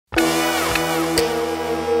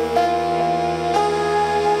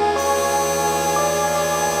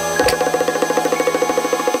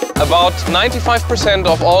About 95%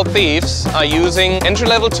 of all thieves are using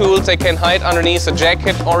entry-level tools they can hide underneath a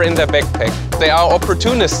jacket or in their backpack. They are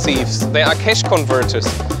opportunist thieves, they are cash converters.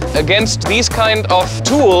 Against these kind of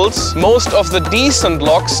tools, most of the decent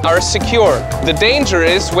locks are secure. The danger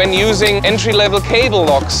is when using entry-level cable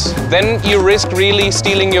locks. Then you risk really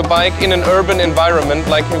stealing your bike in an urban environment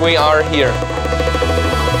like we are here.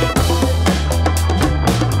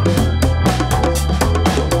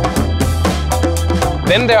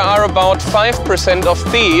 Then there are about 5% of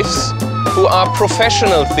thieves who are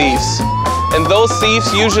professional thieves. And those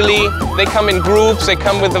thieves usually, they come in groups, they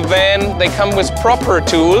come with a van, they come with proper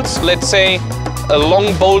tools, let's say a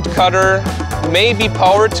long bolt cutter, maybe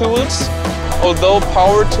power tools. Although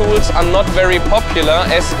power tools are not very popular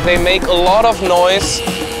as they make a lot of noise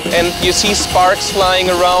and you see sparks flying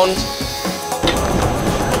around.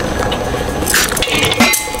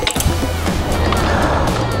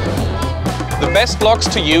 The best locks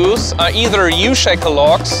to use are either U-shackle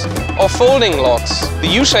locks or folding locks. The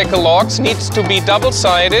U-shackle locks needs to be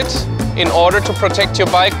double-sided in order to protect your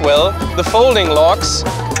bike well. The folding locks,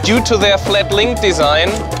 due to their flat link design,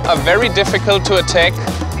 are very difficult to attack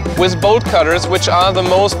with bolt cutters, which are the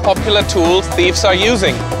most popular tools thieves are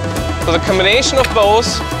using. So the combination of both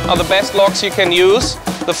are the best locks you can use.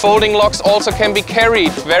 The folding locks also can be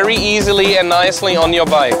carried very easily and nicely on your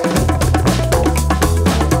bike.